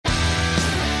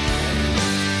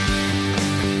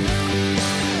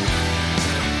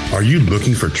Are you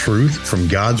looking for truth from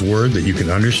God's Word that you can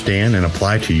understand and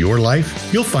apply to your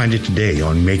life? You'll find it today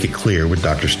on Make It Clear with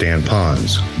Dr. Stan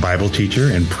Ponz, Bible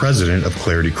teacher and president of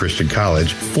Clarity Christian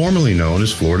College, formerly known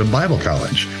as Florida Bible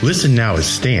College. Listen now as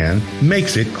Stan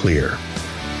makes it clear.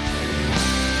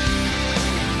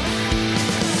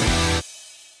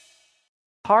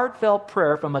 Heartfelt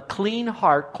prayer from a clean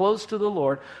heart close to the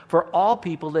Lord for all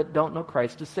people that don't know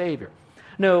Christ as Savior.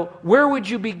 Now, where would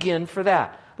you begin for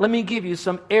that? Let me give you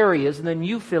some areas and then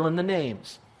you fill in the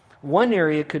names. One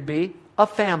area could be a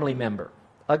family member.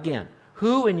 Again,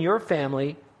 who in your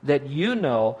family that you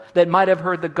know that might have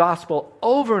heard the gospel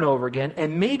over and over again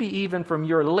and maybe even from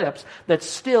your lips that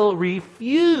still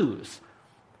refuse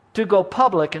to go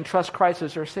public and trust Christ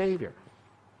as their Savior?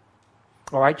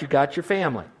 All right, you got your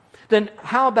family. Then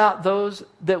how about those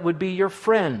that would be your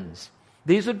friends?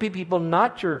 These would be people,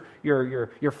 not your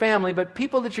family, but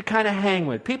people that you kind of hang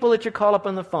with, people that you call up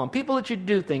on the phone, people that you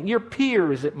do things, your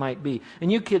peers it might be.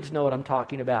 And you kids know what I'm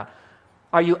talking about.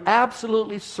 Are you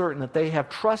absolutely certain that they have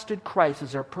trusted Christ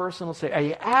as their personal Savior? Are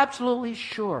you absolutely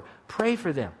sure? Pray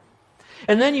for them.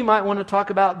 And then you might want to talk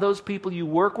about those people you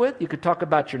work with. You could talk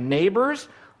about your neighbors,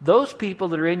 those people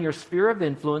that are in your sphere of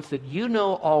influence that you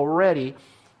know already,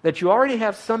 that you already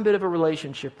have some bit of a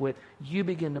relationship with. You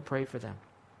begin to pray for them.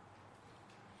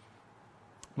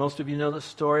 Most of you know the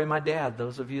story of my dad,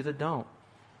 those of you that don't.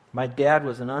 My dad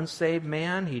was an unsaved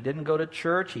man. He didn't go to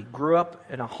church. He grew up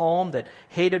in a home that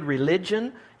hated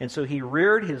religion, and so he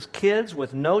reared his kids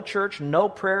with no church, no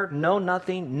prayer, no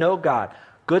nothing, no God.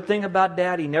 Good thing about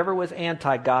Dad, he never was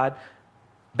anti-God.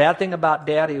 Bad thing about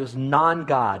Dad, he was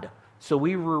non-God. So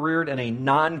we were reared in a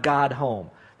non-God home.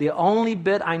 The only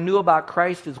bit I knew about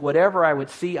Christ is whatever I would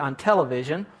see on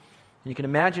television. And you can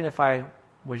imagine if I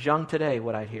was young today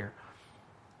what I'd hear.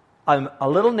 A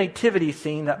little nativity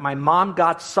scene that my mom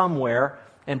got somewhere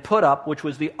and put up, which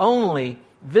was the only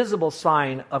visible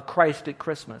sign of Christ at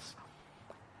Christmas.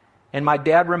 And my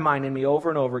dad reminded me over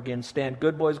and over again, Stan,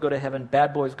 good boys go to heaven,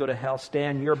 bad boys go to hell.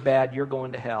 Stan, you're bad, you're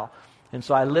going to hell. And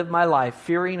so I lived my life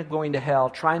fearing going to hell,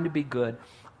 trying to be good.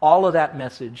 All of that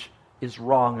message is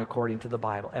wrong according to the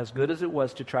Bible. As good as it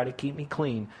was to try to keep me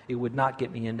clean, it would not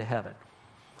get me into heaven.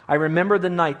 I remember the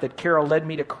night that Carol led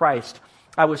me to Christ.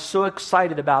 I was so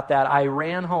excited about that. I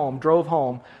ran home, drove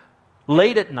home,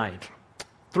 late at night,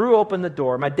 threw open the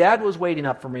door. My dad was waiting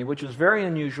up for me, which was very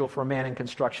unusual for a man in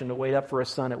construction to wait up for his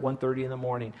son at 1:30 in the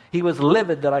morning. He was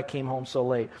livid that I came home so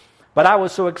late. But I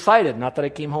was so excited, not that I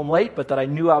came home late, but that I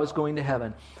knew I was going to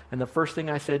heaven. And the first thing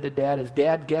I said to Dad is,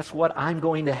 Dad, guess what? I'm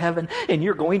going to heaven and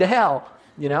you're going to hell.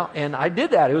 You know, and I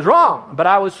did that. It was wrong, but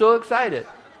I was so excited.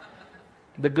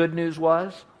 The good news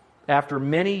was, after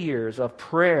many years of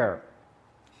prayer,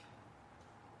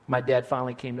 my dad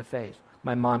finally came to faith.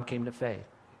 My mom came to faith.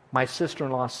 My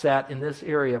sister-in-law sat in this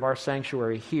area of our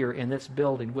sanctuary here in this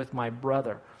building with my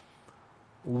brother.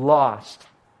 Lost.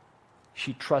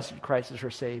 She trusted Christ as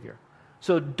her Savior.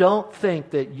 So don't think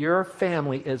that your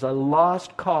family is a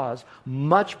lost cause.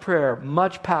 Much prayer,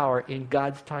 much power in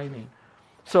God's timing.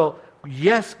 So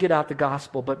yes, get out the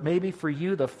gospel, but maybe for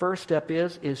you the first step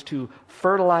is to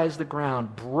fertilize the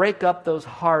ground. Break up those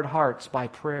hard hearts by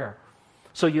prayer.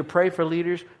 So you pray for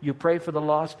leaders, you pray for the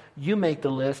lost, you make the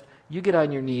list, you get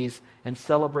on your knees and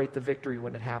celebrate the victory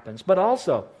when it happens. But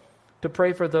also to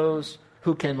pray for those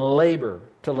who can labor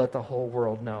to let the whole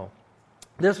world know.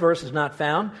 This verse is not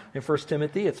found in 1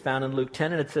 Timothy. It's found in Luke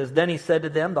 10, and it says, Then he said to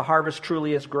them, the harvest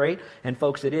truly is great, and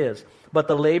folks, it is. But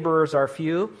the laborers are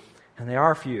few, and they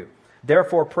are few.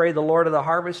 Therefore pray the Lord of the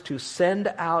harvest to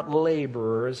send out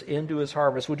laborers into his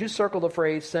harvest. Would you circle the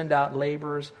phrase, send out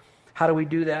laborers? How do we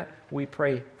do that? We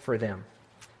pray for them.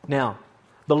 Now,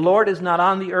 the Lord is not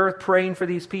on the earth praying for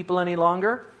these people any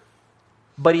longer,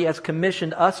 but he has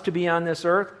commissioned us to be on this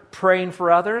earth praying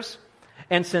for others.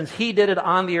 And since he did it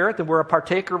on the earth and we're a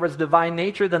partaker of his divine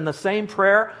nature, then the same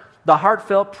prayer, the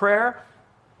heartfelt prayer,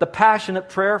 the passionate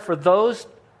prayer for those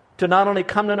to not only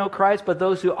come to know Christ, but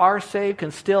those who are saved can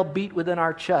still beat within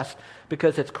our chest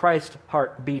because it's Christ's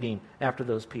heart beating after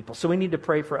those people. So we need to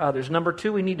pray for others. Number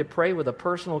two, we need to pray with a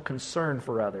personal concern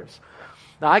for others.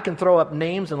 Now, I can throw up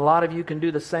names, and a lot of you can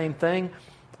do the same thing,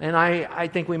 and I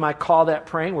think we might call that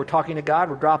praying. We're talking to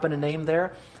God, we're dropping a name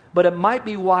there. But it might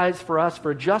be wise for us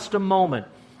for just a moment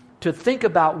to think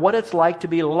about what it's like to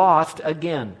be lost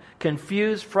again,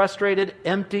 confused, frustrated,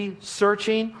 empty,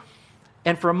 searching,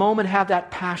 and for a moment have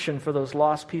that passion for those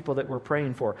lost people that we're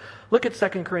praying for. Look at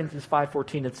 2 Corinthians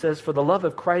 5:14. It says, For the love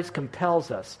of Christ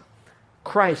compels us.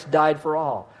 Christ died for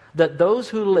all, that those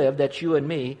who live, that's you and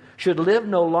me, should live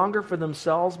no longer for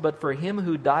themselves, but for him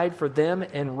who died for them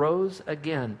and rose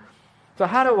again. So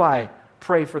how do I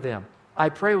pray for them? I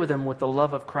pray with them with the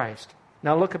love of Christ.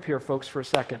 Now look up here, folks, for a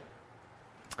second.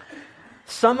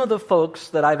 Some of the folks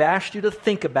that I've asked you to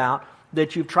think about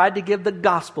that you've tried to give the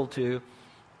gospel to,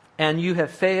 and you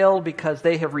have failed because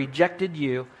they have rejected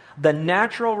you, the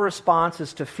natural response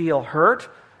is to feel hurt,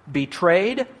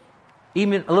 betrayed,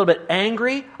 even a little bit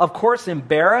angry, of course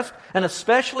embarrassed, and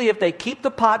especially if they keep the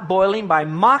pot boiling by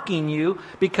mocking you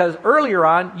because earlier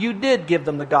on you did give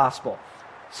them the gospel.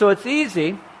 So it's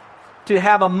easy to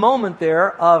have a moment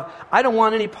there of, I don't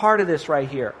want any part of this right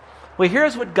here. Well,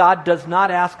 here's what God does not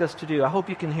ask us to do. I hope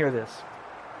you can hear this.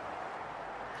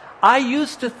 I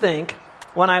used to think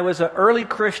when I was an early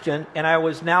Christian and I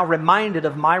was now reminded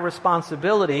of my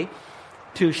responsibility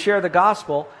to share the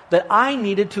gospel, that I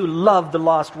needed to love the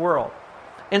lost world.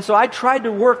 And so I tried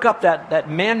to work up that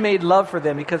man-made love for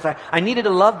them because I needed to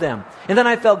love them. And then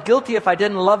I felt guilty if I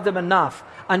didn't love them enough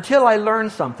until I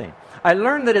learned something. I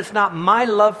learned that it's not my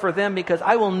love for them because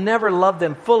I will never love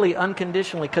them fully,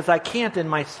 unconditionally, because I can't in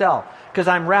myself, because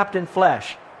I'm wrapped in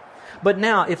flesh. But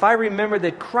now, if I remember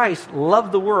that Christ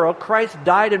loved the world, Christ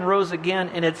died and rose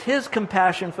again, and it's His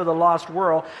compassion for the lost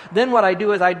world, then what I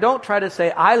do is I don't try to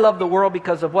say, I love the world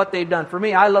because of what they've done for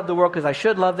me. I love the world because I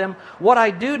should love them. What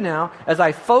I do now is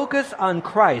I focus on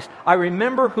Christ. I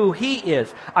remember who He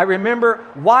is. I remember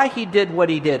why He did what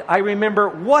He did. I remember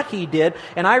what He did,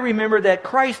 and I remember that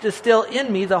Christ is still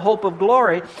in me, the hope of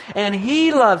glory, and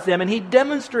He loves them, and He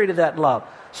demonstrated that love.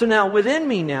 So now, within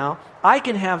me now, I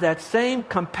can have that same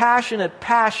compassionate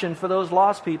passion for those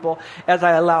lost people as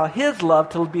I allow His love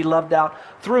to be loved out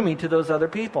through me to those other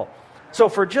people. So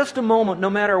for just a moment, no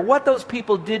matter what those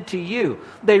people did to you,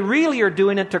 they really are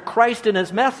doing it to Christ and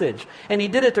His message. And He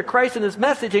did it to Christ and His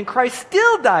message, and Christ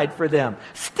still died for them,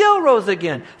 still rose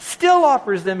again, still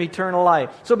offers them eternal life.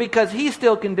 So because He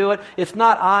still can do it, it's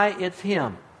not I, it's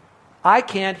Him. I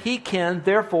can't, He can,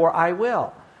 therefore I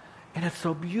will. And it's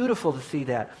so beautiful to see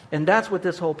that. And that's what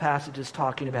this whole passage is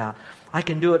talking about. I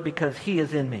can do it because He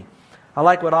is in me. I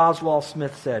like what Oswald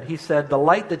Smith said. He said, the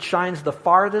light that shines the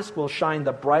farthest will shine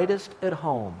the brightest at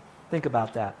home. Think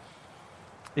about that.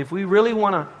 If we really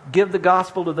want to give the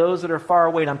gospel to those that are far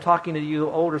away, and I'm talking to you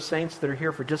older saints that are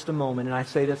here for just a moment, and I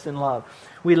say this in love.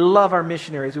 We love our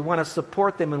missionaries. We want to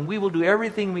support them, and we will do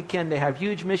everything we can to have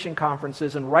huge mission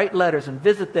conferences and write letters and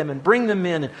visit them and bring them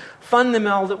in and fund them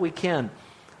all that we can.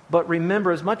 But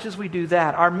remember, as much as we do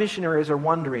that, our missionaries are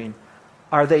wondering,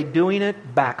 are they doing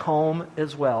it back home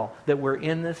as well? That we're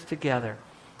in this together.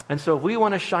 And so if we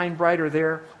want to shine brighter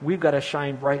there, we've got to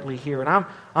shine brightly here. And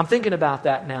I'm thinking about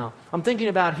that now. I'm thinking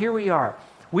about here we are.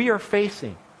 We are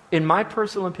facing, in my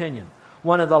personal opinion,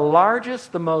 one of the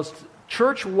largest, the most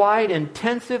church-wide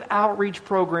intensive outreach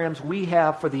programs we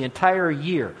have for the entire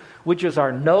year, which is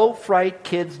our No Fright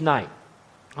Kids Night.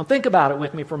 Now think about it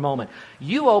with me for a moment.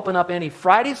 You open up any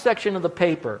Friday section of the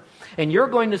paper, and you're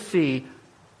going to see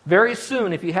very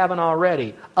soon, if you haven't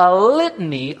already, a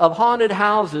litany of haunted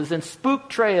houses and spook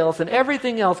trails and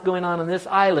everything else going on this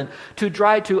island to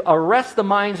try to arrest the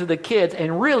minds of the kids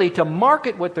and really to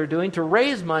market what they're doing, to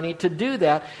raise money to do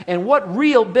that, and what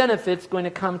real benefit's going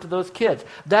to come to those kids.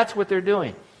 That's what they're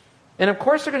doing. And of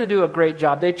course they're going to do a great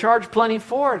job. They charge plenty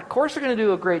for it. Of course they're going to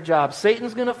do a great job.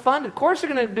 Satan's going to fund it. Of course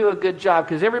they're going to do a good job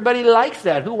because everybody likes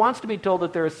that. Who wants to be told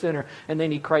that they're a sinner and they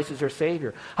need Christ as their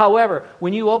Savior? However,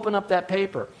 when you open up that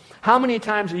paper, how many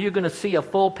times are you going to see a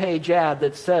full-page ad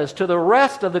that says to the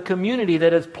rest of the community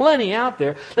that is plenty out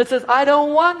there that says, I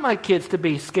don't want my kids to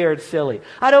be scared silly.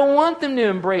 I don't want them to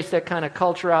embrace that kind of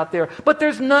culture out there. But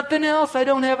there's nothing else. I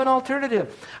don't have an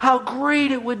alternative. How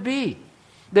great it would be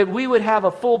that we would have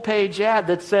a full-page ad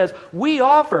that says, we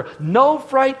offer No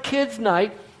Fright Kids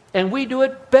Night, and we do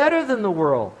it better than the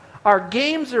world. Our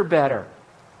games are better.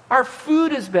 Our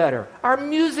food is better. Our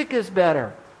music is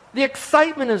better. The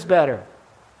excitement is better.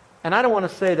 And I don't want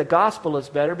to say the gospel is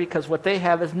better because what they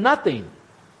have is nothing.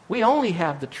 We only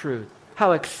have the truth.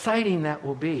 How exciting that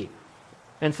will be.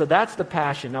 And so that's the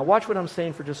passion. Now watch what I'm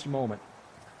saying for just a moment.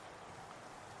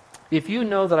 If you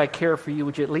know that I care for you,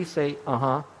 would you at least say,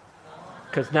 uh-huh?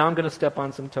 Because now I'm going to step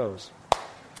on some toes.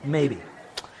 Maybe.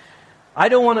 I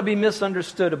don't want to be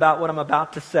misunderstood about what I'm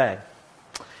about to say.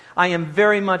 I am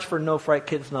very much for No Fright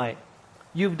Kids Night.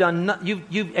 You've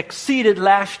exceeded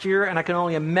last year, and I can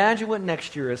only imagine what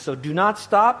next year is. So do not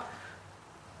stop.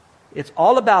 It's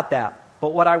all about that.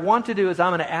 But what I want to do is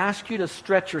I'm going to ask you to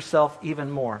stretch yourself even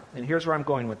more. And here's where I'm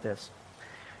going with this.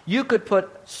 You could put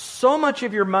so much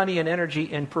of your money and energy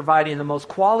in providing the most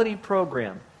quality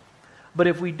program. But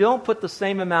if we don't put the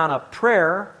same amount of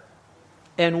prayer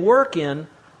and work in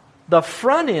the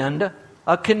front end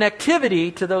a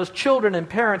connectivity to those children and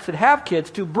parents that have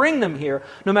kids to bring them here.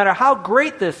 No matter how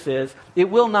great this is, it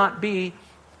will not be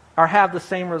or have the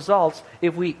same results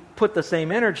if we put the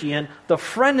same energy in the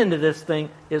front end of this thing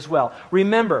as well.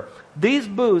 Remember, these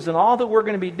booths and all that we're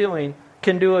going to be doing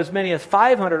can do as many as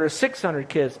 500 or 600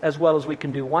 kids as well as we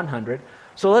can do 100.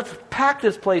 So let's pack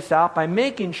this place out by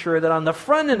making sure that on the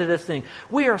front end of this thing,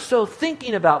 we are so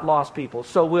thinking about lost people.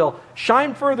 So we'll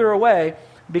shine further away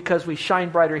because we shine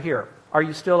brighter here. Are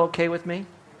you still okay with me?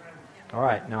 All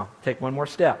right, now take one more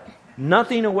step.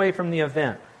 Nothing away from the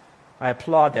event. I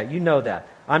applaud that. You know that.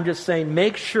 I'm just saying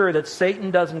make sure that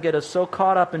Satan doesn't get us so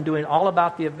caught up in doing all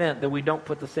about the event that we don't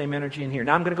put the same energy in here.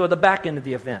 Now I'm going to go to the back end of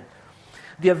the event.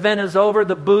 The event is over.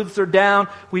 The booths are down.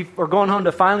 We're going home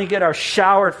to finally get our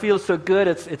shower. It feels so good.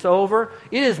 It's over.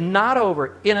 It is not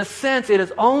over. In a sense, it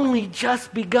has only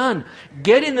just begun.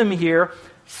 Getting them here,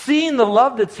 seeing the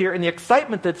love that's here and the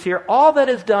excitement that's here, all that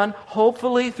is done,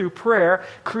 hopefully through prayer,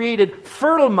 created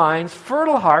fertile minds,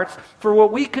 fertile hearts for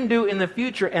what we can do in the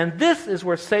future. And this is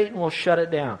where Satan will shut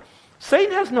it down.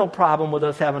 Satan has no problem with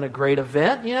us having a great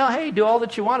event. You know, hey, do all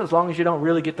that you want as long as you don't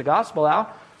really get the gospel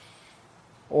out.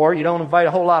 Or you don't invite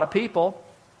a whole lot of people.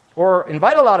 Or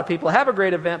invite a lot of people, have a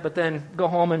great event, but then go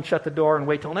home and shut the door and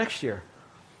wait till next year.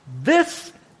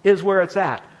 This is where it's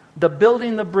at. The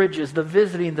building the bridges, the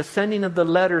visiting, the sending of the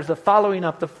letters, the following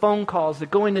up, the phone calls, the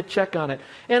going to check on it.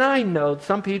 And I know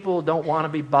some people don't want to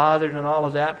be bothered and all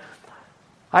of that.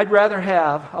 I'd rather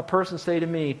have a person say to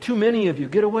me, too many of you,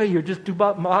 get away, you're just too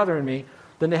bothering me,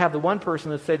 than to have the one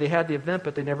person that say they had the event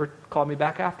but they never called me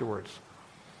back afterwards.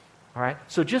 All right?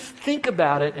 So just think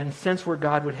about it and sense where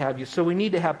God would have you. So we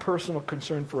need to have personal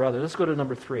concern for others. Let's go to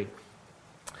number 3.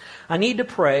 I need to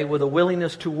pray with a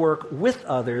willingness to work with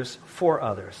others for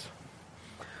others.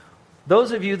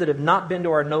 Those of you that have not been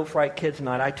to our No Fright Kids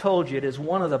Night, I told you it is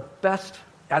one of the best,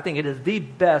 I think it is the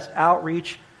best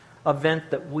outreach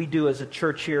event that we do as a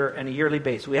church here on a yearly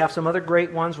basis. We have some other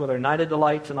great ones with our Night of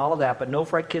Delights and all of that, but No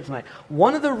Fright Kids Night.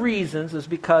 One of the reasons is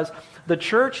because the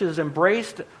church has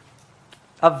embraced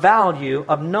a value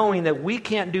of knowing that we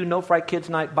can't do No Fright Kids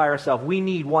Night by ourselves. We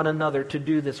need one another to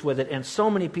do this with it. And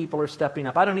so many people are stepping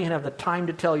up. I don't even have the time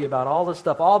to tell you about all this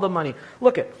stuff, all the money.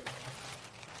 Look at,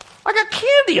 I got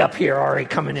candy up here already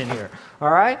coming in here.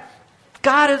 All right?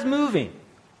 God is moving.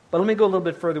 But let me go a little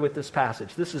bit further with this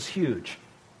passage. This is huge.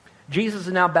 Jesus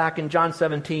is now back in John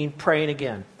 17 praying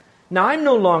again. Now I'm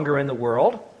no longer in the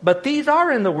world, but these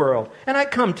are in the world, and I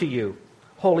come to you.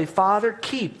 Holy Father,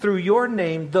 keep through your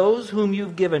name those whom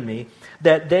you've given me,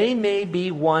 that they may be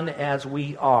one as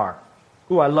we are.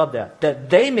 Ooh, I love that.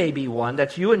 That they may be one,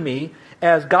 that's you and me,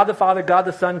 as God the Father, God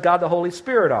the Son, God the Holy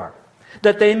Spirit are.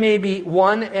 That they may be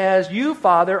one as you,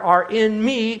 Father, are in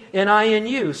me and I in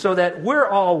you, so that we're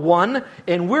all one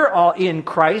and we're all in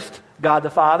Christ, God the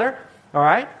Father. All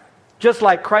right? Just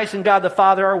like Christ and God the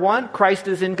Father are one, Christ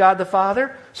is in God the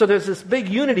Father. So there's this big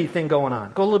unity thing going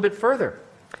on. Go a little bit further.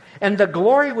 And the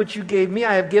glory which you gave me,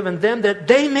 I have given them, that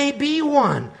they may be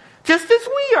one, just as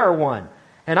we are one.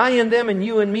 And I in them, and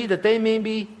you in me, that they may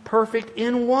be perfect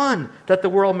in one, that the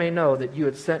world may know that you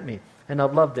had sent me, and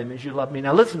I've loved them as you love me.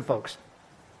 Now listen, folks.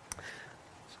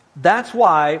 That's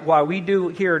why we do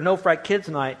here No Fright Kids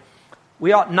Night,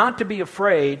 we ought not to be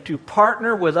afraid to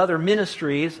partner with other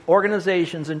ministries,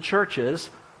 organizations, and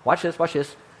churches, watch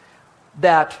this,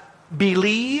 that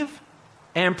believe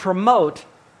and promote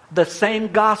the same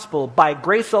gospel by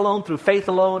grace alone, through faith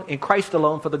alone, in Christ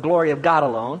alone, for the glory of God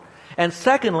alone. And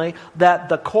secondly, that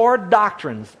the core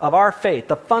doctrines of our faith,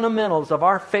 the fundamentals of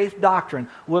our faith doctrine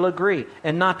will agree,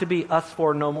 and not to be us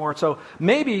for no more. So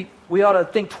maybe we ought to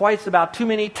think twice about too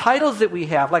many titles that we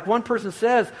have. Like one person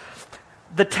says,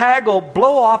 the tag will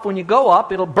blow off when you go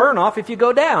up, it'll burn off if you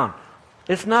go down.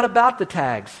 It's not about the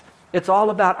tags. It's all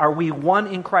about, are we one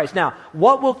in Christ? Now,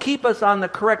 what will keep us on the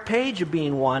correct page of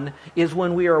being one is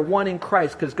when we are one in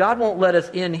Christ, because God won't let us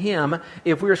in Him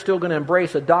if we're still going to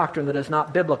embrace a doctrine that is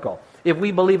not biblical. If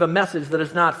we believe a message that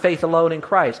is not faith alone in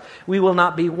Christ, we will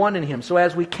not be one in Him. So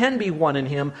as we can be one in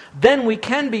Him, then we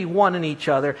can be one in each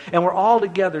other, and we're all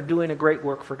together doing a great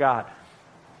work for God.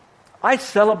 I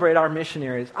celebrate our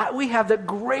missionaries. We have the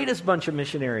greatest bunch of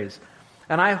missionaries,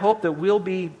 and I hope that we'll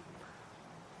be,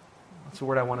 what's the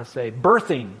word I want to say?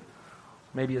 Birthing,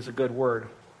 maybe is a good word.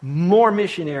 More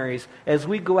missionaries as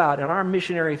we go out, and our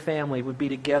missionary family would be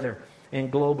together in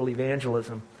global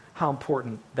evangelism. How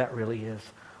important that really is.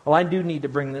 Well, I do need to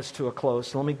bring this to a close,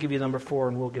 so let me give you number 4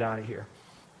 and we'll get out of here.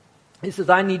 He says,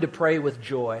 I need to pray with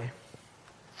joy.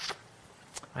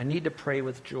 I need to pray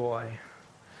with joy.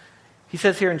 He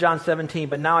says here in John 17,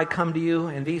 but now I come to you,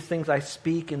 and these things I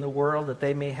speak in the world, that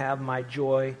they may have my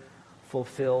joy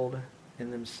fulfilled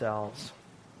in themselves.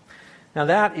 Now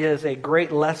that is a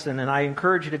great lesson, and I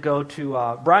encourage you to go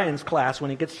to Brian's class when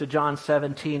he gets to John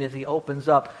 17 as he opens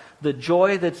up the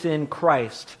joy that's in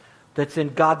Christ, that's in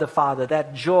God the Father,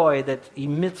 that joy that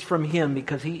emits from Him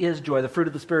because He is joy. The fruit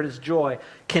of the Spirit is joy,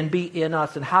 can be in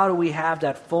us. And how do we have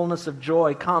that fullness of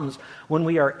joy? Comes when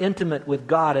we are intimate with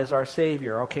God as our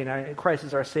Savior. Okay, now Christ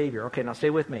is our Savior. Okay, now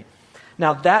stay with me.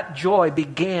 Now that joy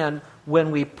began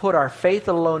when we put our faith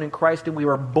alone in Christ and we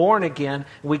were born again.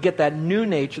 We get that new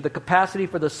nature, the capacity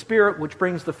for the Spirit which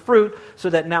brings the fruit, so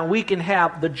that now we can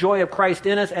have the joy of Christ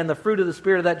in us and the fruit of the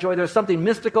Spirit of that joy. There's something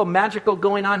mystical, magical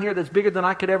going on here that's bigger than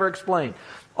I could ever explain.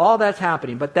 All that's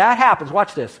happening. But that happens,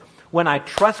 watch this, when I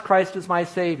trust Christ as my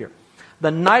Savior.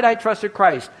 The night I trusted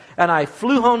Christ and I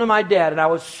flew home to my dad and I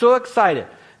was so excited.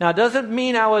 Now, it doesn't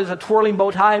mean I was a twirling bow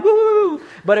tie, woo,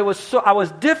 but I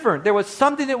was different. There was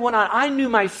something that went on. I knew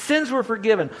my sins were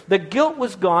forgiven. The guilt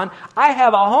was gone. I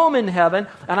have a home in heaven,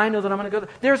 and I know that I'm going to go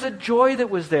there. There's a joy that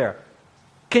was there.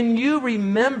 Can you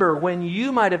remember when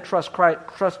you might have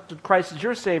trusted Christ as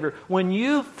your Savior, when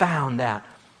you found that?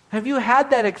 Have you had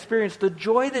that experience, the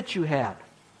joy that you had?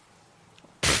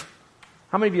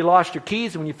 How many of you lost your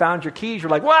keys, and when you found your keys, you're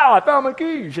like, wow, I found my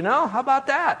keys, you know? How about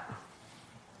that?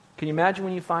 Can you imagine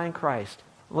when you find Christ?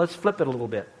 Let's flip it a little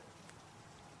bit.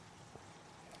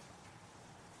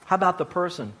 How about the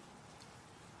person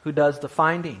who does the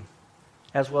finding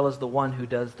as well as the one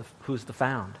who's the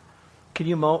found? Can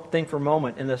you think for a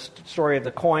moment in this story of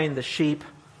the coin, the sheep,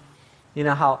 you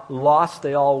know how lost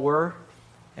they all were,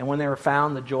 and when they were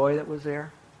found, the joy that was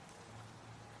there?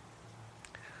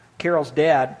 Carol's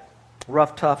dad,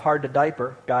 rough, tough, hard to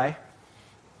diaper guy,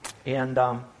 and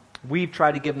we've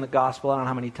tried to give him the gospel, I don't know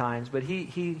how many times, but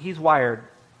he's wired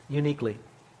uniquely.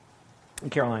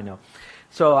 And Carol and I know.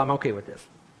 So I'm okay with this.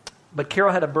 But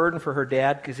Carol had a burden for her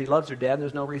dad because he loves her dad, and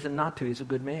there's no reason not to. He's a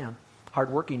good man,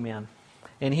 hardworking man.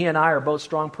 And he and I are both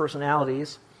strong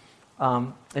personalities.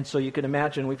 And so you can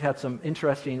imagine we've had some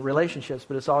interesting relationships,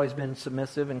 but it's always been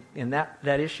submissive in that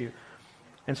issue.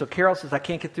 And so Carol says, I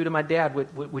can't get through to my dad.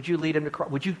 Would you lead him to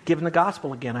Christ? Would you give him the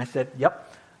gospel again? I said,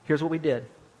 yep. Here's what we did.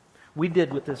 We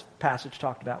did what this passage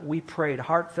talked about. We prayed,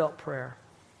 heartfelt prayer.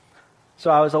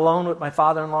 So I was alone with my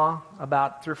father-in-law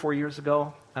about 3 or 4 years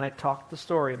ago, and I talked the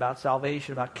story about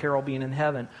salvation, about Carol being in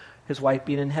heaven, his wife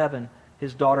being in heaven,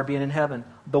 his daughter being in heaven,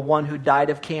 the one who died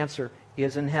of cancer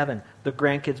is in heaven, the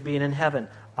grandkids being in heaven,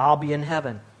 I'll be in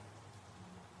heaven.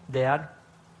 Dad,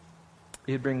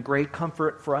 it would bring great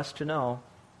comfort for us to know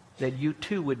that you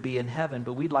too would be in heaven,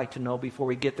 but we'd like to know before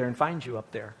we get there and find you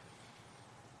up there.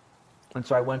 And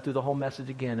so I went through the whole message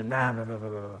again, and blah, blah, blah, blah,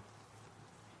 blah.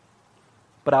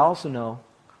 But I also know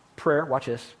prayer, watch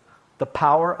this, the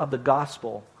power of the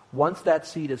gospel. Once that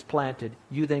seed is planted,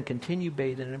 you then continue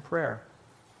bathing in prayer.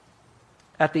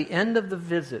 At the end of the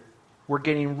visit, we're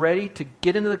getting ready to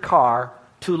get into the car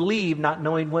to leave, not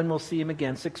knowing when we'll see him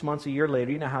again, 6 months, a year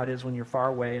later. You know how it is when you're far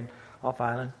away and off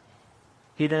island.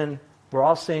 We're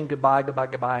all saying goodbye, goodbye,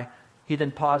 goodbye. He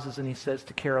then pauses and he says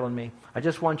to Carol and me, I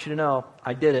just want you to know,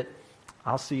 I did it.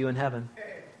 I'll see you in heaven.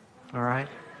 All right?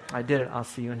 I did it. I'll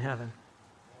see you in heaven.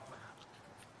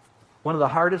 One of the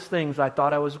hardest things I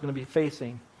thought I was going to be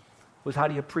facing was how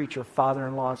do you preach your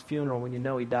father-in-law's funeral when you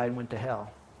know he died and went to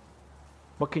hell?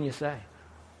 What can you say?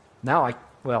 Now I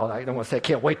don't want to say I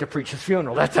can't wait to preach his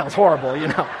funeral. That sounds horrible, you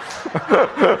know.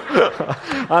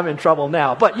 I'm in trouble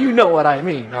now, but you know what I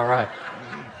mean, all right?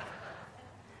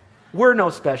 We're no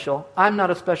special. I'm not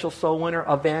a special soul winner,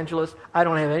 evangelist. I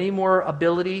don't have any more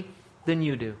ability than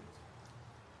you do.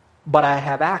 But I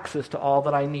have access to all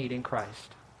that I need in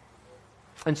Christ.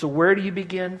 And so where do you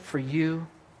begin? For you,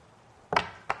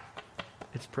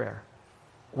 it's prayer.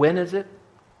 When is it?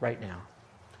 Right now.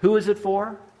 Who is it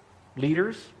for?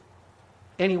 Leaders.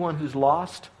 Anyone who's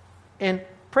lost. And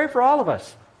pray for all of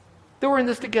us that we're in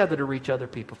this together to reach other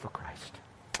people for Christ.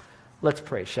 Let's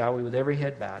pray, shall we? With every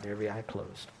head bowed, every eye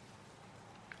closed.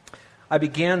 I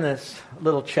began this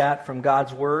little chat from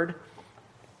God's Word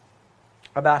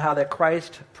about how that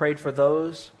Christ prayed for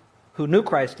those who knew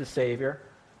Christ as Savior,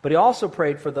 but He also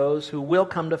prayed for those who will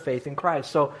come to faith in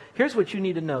Christ. So here's what you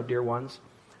need to know, dear ones.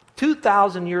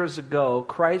 2,000 years ago,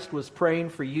 Christ was praying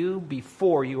for you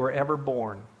before you were ever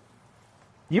born.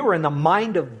 You were in the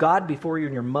mind of God before you were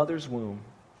in your mother's womb.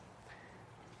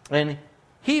 And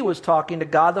He was talking to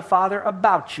God the Father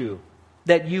about you,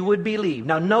 that you would believe.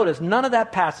 Now notice, none of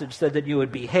that passage said that you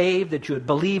would behave, that you would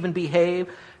believe and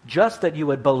behave, just that you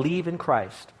would believe in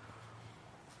Christ.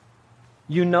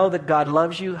 You know that God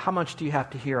loves you. How much do you have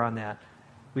to hear on that?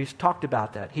 We've talked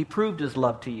about that. He proved His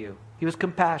love to you. He was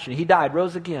compassionate. He died,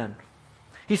 rose again.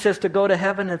 He says to go to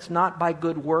heaven, it's not by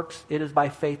good works, it is by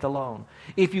faith alone.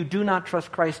 If you do not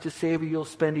trust Christ as Savior, you'll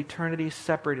spend eternity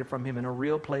separated from Him in a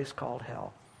real place called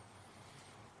hell.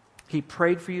 He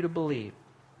prayed for you to believe.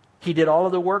 He did all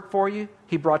of the work for you.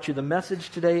 He brought you the message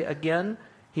today again.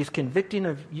 He's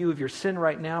convicting you of your sin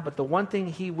right now, but the one thing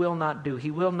He will not do,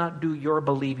 He will not do your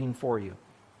believing for you.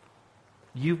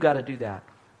 You've got to do that.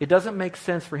 It doesn't make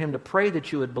sense for Him to pray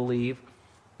that you would believe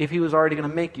if He was already going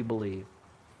to make you believe.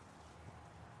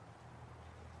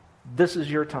 This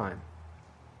is your time.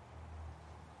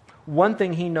 One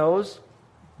thing He knows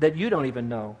that you don't even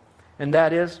know, and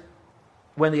that is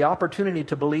when the opportunity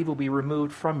to believe will be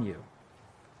removed from you.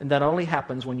 And that only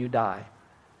happens when you die.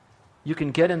 You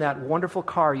can get in that wonderful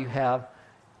car you have,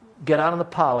 get out on the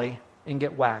poly, and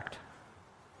get whacked.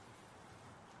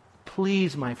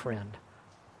 Please, my friend,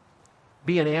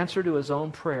 be an answer to His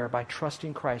own prayer by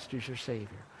trusting Christ as your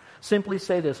Savior. Simply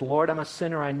say this: Lord, I'm a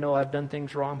sinner. I know I've done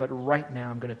things wrong, but right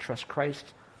now I'm going to trust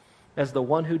Christ as the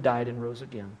one who died and rose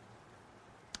again.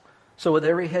 So with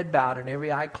every head bowed and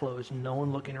every eye closed, no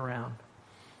one looking around,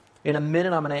 in a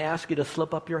minute I'm going to ask you to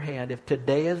slip up your hand if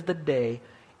today is the day,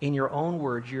 in your own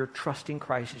words, you're trusting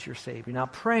Christ as your Savior. Now,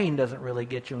 praying doesn't really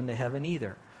get you into heaven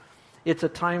either. It's a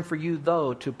time for you,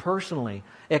 though, to personally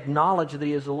acknowledge that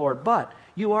He is the Lord. But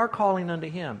you are calling unto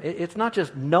Him. It's not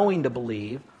just knowing to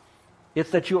believe.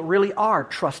 It's that you really are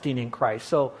trusting in Christ.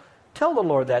 So tell the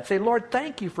Lord that. Say, Lord,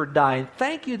 thank You for dying.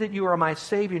 Thank You that You are my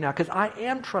Savior now, because I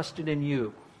am trusting in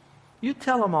You. You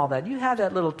tell Him all that. You have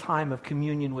that little time of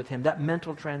communion with Him, that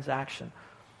mental transaction.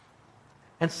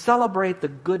 And celebrate the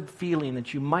good feeling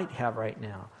that you might have right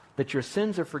now, that your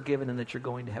sins are forgiven and that you're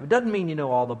going to heaven. It doesn't mean you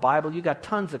know all the Bible. You got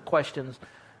tons of questions.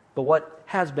 But what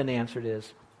has been answered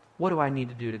is, what do I need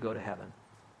to do to go to heaven?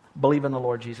 Believe in the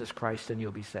Lord Jesus Christ and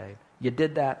you'll be saved. You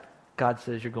did that, God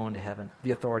says you're going to heaven. The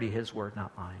authority of His word,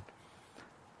 not mine.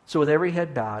 So with every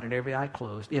head bowed and every eye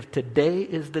closed, if today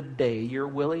is the day you're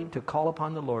willing to call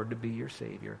upon the Lord to be your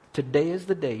Savior, today is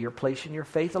the day you're placing your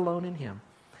faith alone in Him,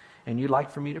 and you'd like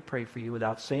for me to pray for you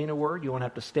without saying a word, you won't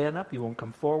have to stand up, you won't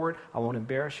come forward, I won't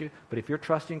embarrass you, but if you're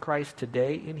trusting Christ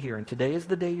today in here, and today is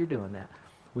the day you're doing that,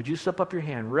 would you slip up your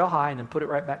hand real high and then put it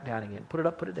right back down again? Put it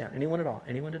up, put it down. Anyone at all?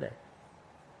 Anyone today?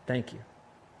 Thank you.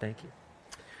 Thank you.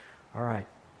 All right.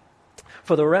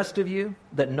 For the rest of you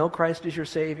that know Christ as your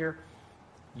Savior,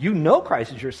 you know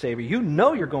Christ is your Savior. You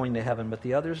know you're going to heaven, but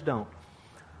the others don't.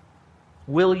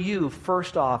 Will you,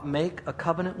 first off, make a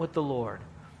covenant with the Lord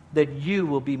that you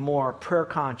will be more prayer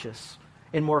conscious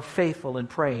and more faithful in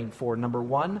praying for, number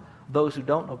one, those who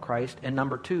don't know Christ, and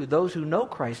number two, those who know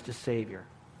Christ as Savior.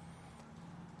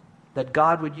 That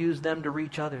God would use them to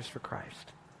reach others for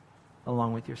Christ,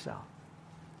 along with yourself.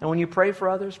 And when you pray for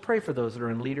others, pray for those that are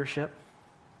in leadership.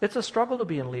 It's a struggle to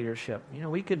be in leadership.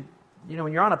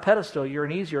 When you're on a pedestal, you're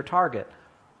an easier target.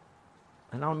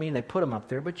 And I don't mean they put them up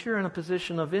there, but you're in a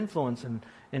position of influence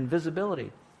and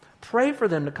visibility. Pray for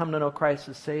them to come to know Christ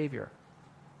as Savior.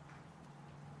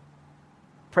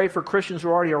 Pray for Christians who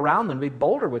are already around them to be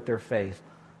bolder with their faith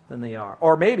than they are.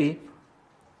 Or maybe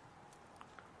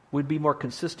would be more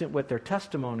consistent with their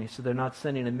testimony so they're not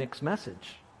sending a mixed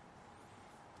message.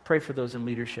 Pray for those in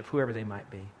leadership, whoever they might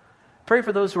be. Pray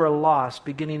for those who are lost,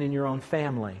 beginning in your own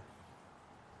family,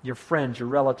 your friends, your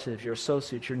relatives, your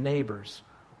associates, your neighbors.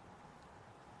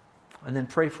 And then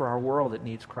pray for our world that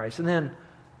needs Christ. And then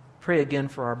pray again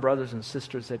for our brothers and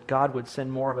sisters that God would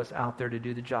send more of us out there to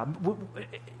do the job.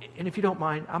 And if you don't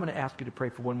mind, I'm going to ask you to pray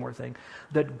for one more thing.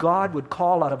 That God would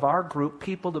call out of our group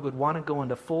people that would want to go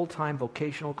into full-time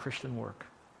vocational Christian work.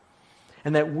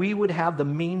 And that we would have the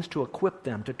means to equip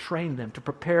them, to train them, to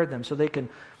prepare them so they can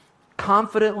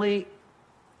confidently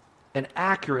and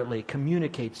accurately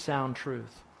communicate sound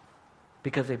truth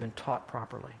because they've been taught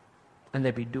properly and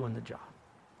they'd be doing the job.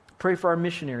 Pray for our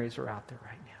missionaries who are out there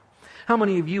right now. How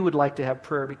many of you would like to have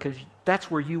prayer because that's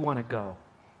where you want to go?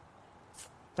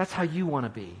 That's how you want to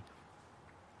be.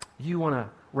 You want to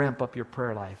ramp up your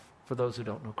prayer life for those who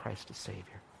don't know Christ as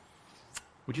Savior.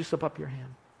 Would you slip up your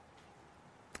hand?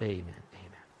 Amen.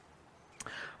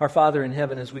 Amen. Our Father in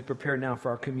heaven, as we prepare now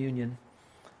for our communion,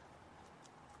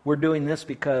 we're doing this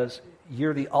because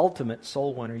you're the ultimate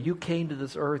soul winner. You came to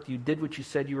this earth. You did what you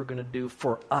said you were going to do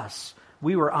for us.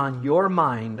 We were on your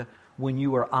mind when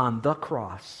you were on the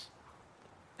cross.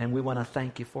 And we want to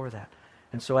thank you for that.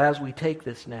 And so as we take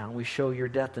this now, we show your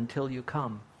death until you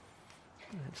come.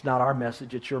 It's not our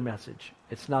message, it's your message.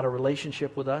 It's not a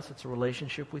relationship with us, it's a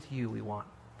relationship with you we want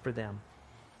for them.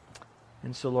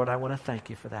 And so, Lord, I want to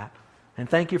thank you for that. And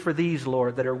thank you for these,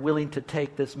 Lord, that are willing to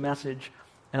take this message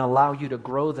and allow you to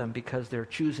grow them because they're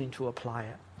choosing to apply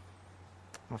it.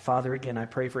 Father, again, I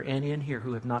pray for any in here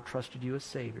who have not trusted you as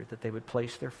Savior, that they would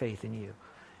place their faith in you,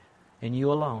 and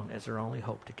you alone as their only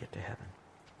hope to get to heaven.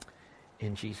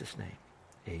 In Jesus' name,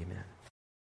 amen.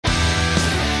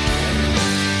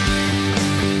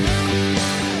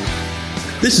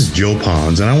 This is Joe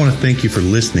Ponz, and I want to thank you for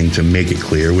listening to Make It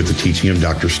Clear with the teaching of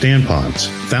Dr. Stan Ponz,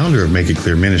 founder of Make It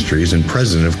Clear Ministries and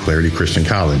president of Clarity Christian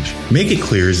College. Make It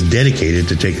Clear is dedicated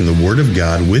to taking the Word of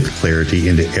God with clarity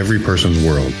into every person's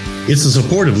world. It's the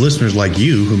support of listeners like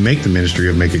you who make the ministry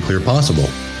of Make It Clear possible.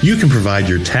 You can provide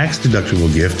your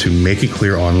tax-deductible gift to Make It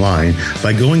Clear online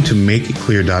by going to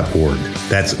makeitclear.org.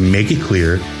 That's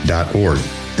makeitclear.org.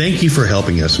 Thank you for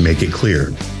helping us make it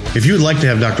clear. If you would like to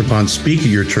have Dr. Ponz speak at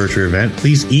your church or event,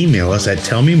 please email us at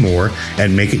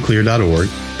tellmemore@makeitclear.org.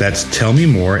 That's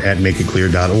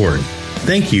tellmemore@makeitclear.org.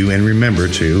 Thank you, and remember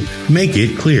to make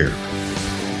it clear.